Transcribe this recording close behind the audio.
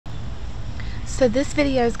So this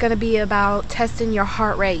video is going to be about testing your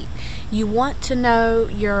heart rate. You want to know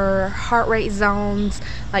your heart rate zones,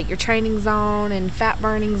 like your training zone and fat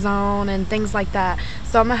burning zone and things like that.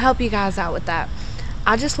 So I'm going to help you guys out with that.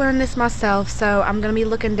 I just learned this myself, so I'm going to be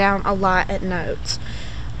looking down a lot at notes.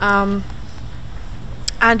 I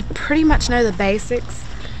pretty much know the basics.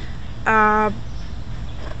 The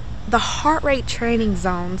heart rate training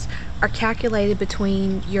zones are calculated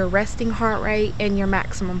between your resting heart rate and your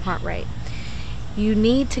maximum heart rate. You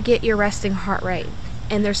need to get your resting heart rate,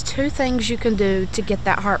 and there's two things you can do to get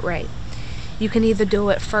that heart rate. You can either do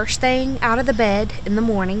it first thing out of the bed in the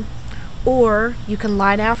morning, or you can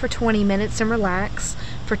lie down for 20 minutes and relax.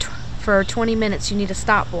 For 20 minutes you need a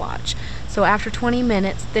stopwatch. So after 20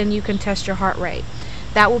 minutes then you can test your heart rate.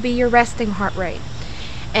 That will be your resting heart rate.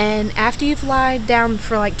 And after you've lied down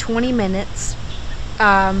for like 20 minutes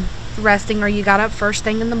resting, or you got up first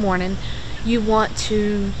thing in the morning, you want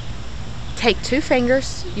to take two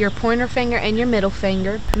fingers, your pointer finger and your middle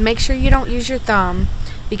finger. Make sure you don't use your thumb,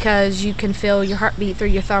 because you can feel your heartbeat through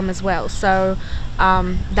your thumb as well. So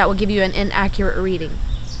that will give you an inaccurate reading.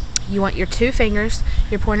 You want your two fingers,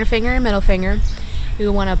 your pointer finger and middle finger.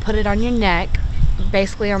 You want to put it on your neck,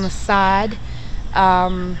 basically on the side,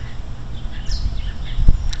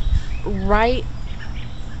 right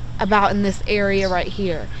about in this area right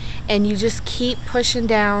here. And you just keep pushing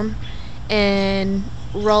down and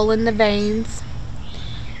rolling the veins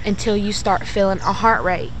until you start feeling a heart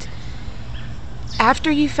rate.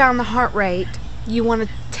 After you found the heart rate, you want to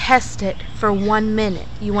test it for 1 minute.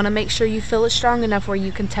 You want to make sure you feel it strong enough where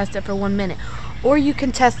you can test it for 1 minute, or you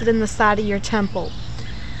can test it in the side of your temple.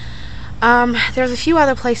 There's a few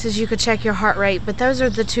other places you could check your heart rate, but those are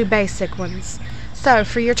the two basic ones. So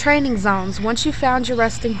for your training zones, once you found your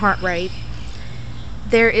resting heart rate,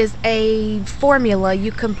 there is a formula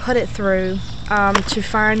you can put it through to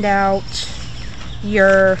find out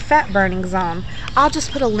your fat burning zone. I'll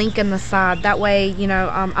just put a link in the side, that way, you know,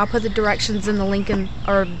 I'll put the directions in the link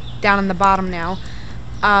or down in the bottom now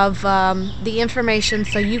of the information,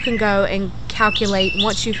 so you can go and calculate.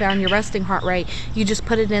 Once you found your resting heart rate, you just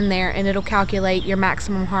put it in there and it'll calculate your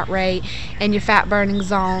maximum heart rate and your fat burning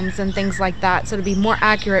zones and things like that, so it'll be more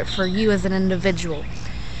accurate for you as an individual.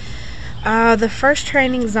 The first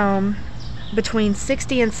training zone, between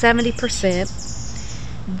 60 and 70%.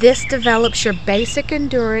 This develops your basic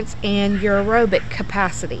endurance and your aerobic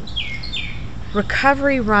capacity.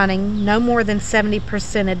 Recovery running no more than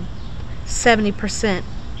 70%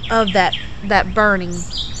 of that burning,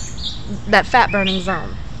 that fat burning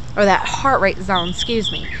zone, or that heart rate zone,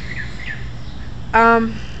 excuse me.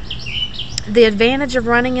 The advantage of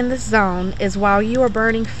running in this zone is while you are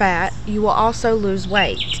burning fat, you will also lose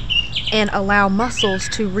weight and allow muscles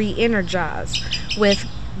to re-energize with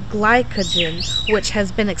glycogen, which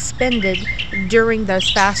has been expended during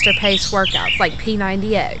those faster paced workouts like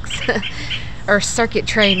P90X or circuit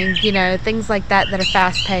training, you know, things like that are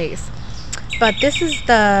fast paced. But this is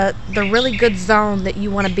the really good zone that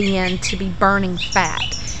you want to be in to be burning fat.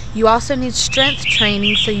 You also need strength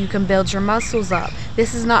training so you can build your muscles up.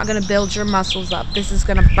 This is not going to build your muscles up. This is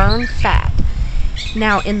going to burn fat.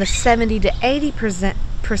 Now in the 70 to 80%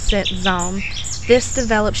 zone, this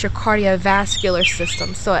develops your cardiovascular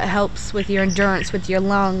system, so it helps with your endurance, with your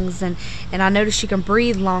lungs, and I notice you can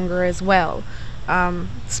breathe longer as well,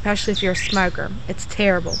 especially if you're a smoker. It's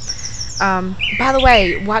terrible. By the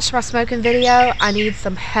way, watch my smoking video. I need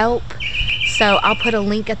some help, so I'll put a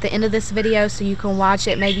link at the end of this video so you can watch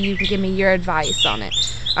it. Maybe you can give me your advice on it,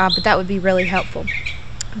 but that would be really helpful.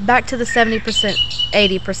 Back to the 70%,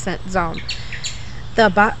 80% zone.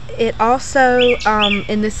 It also,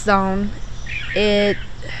 in this zone, the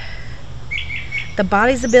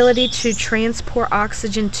body's ability to transport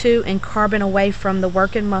oxygen to and carbon away from the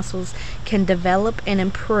working muscles can develop and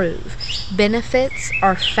improve. Benefits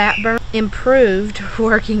are fat burn, improved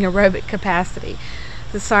working aerobic capacity.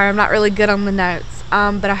 Sorry, I'm not really good on the notes,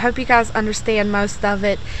 but I hope you guys understand most of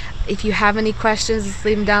it. If you have any questions, just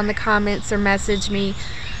leave them down in the comments or message me.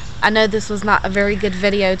 I know this was not a very good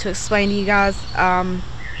video to explain to you guys,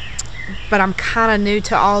 but I'm kind of new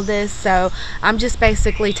to all this, so I'm just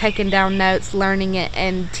basically taking down notes, learning it,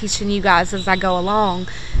 and teaching you guys as I go along.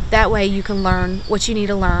 That way you can learn what you need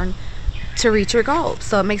to learn to reach your goals,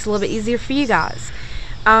 so it makes it a little bit easier for you guys.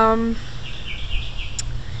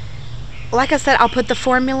 Like I said, I'll put the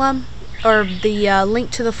formula, or the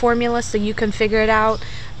link to the formula, so you can figure it out,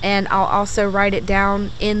 and I'll also write it down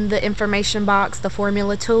in the information box, the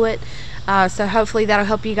formula to it, so hopefully that'll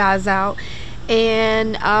help you guys out.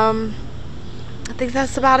 And I think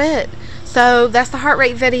that's about it. So that's the heart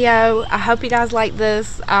rate video. I hope you guys like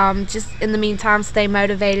this. Just in the meantime, stay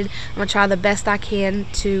motivated. I'm going to try the best I can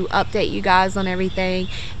to update you guys on everything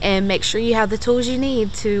and make sure you have the tools you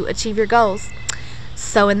need to achieve your goals.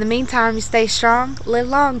 So in the meantime, you stay strong, live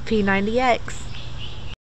long, P90X.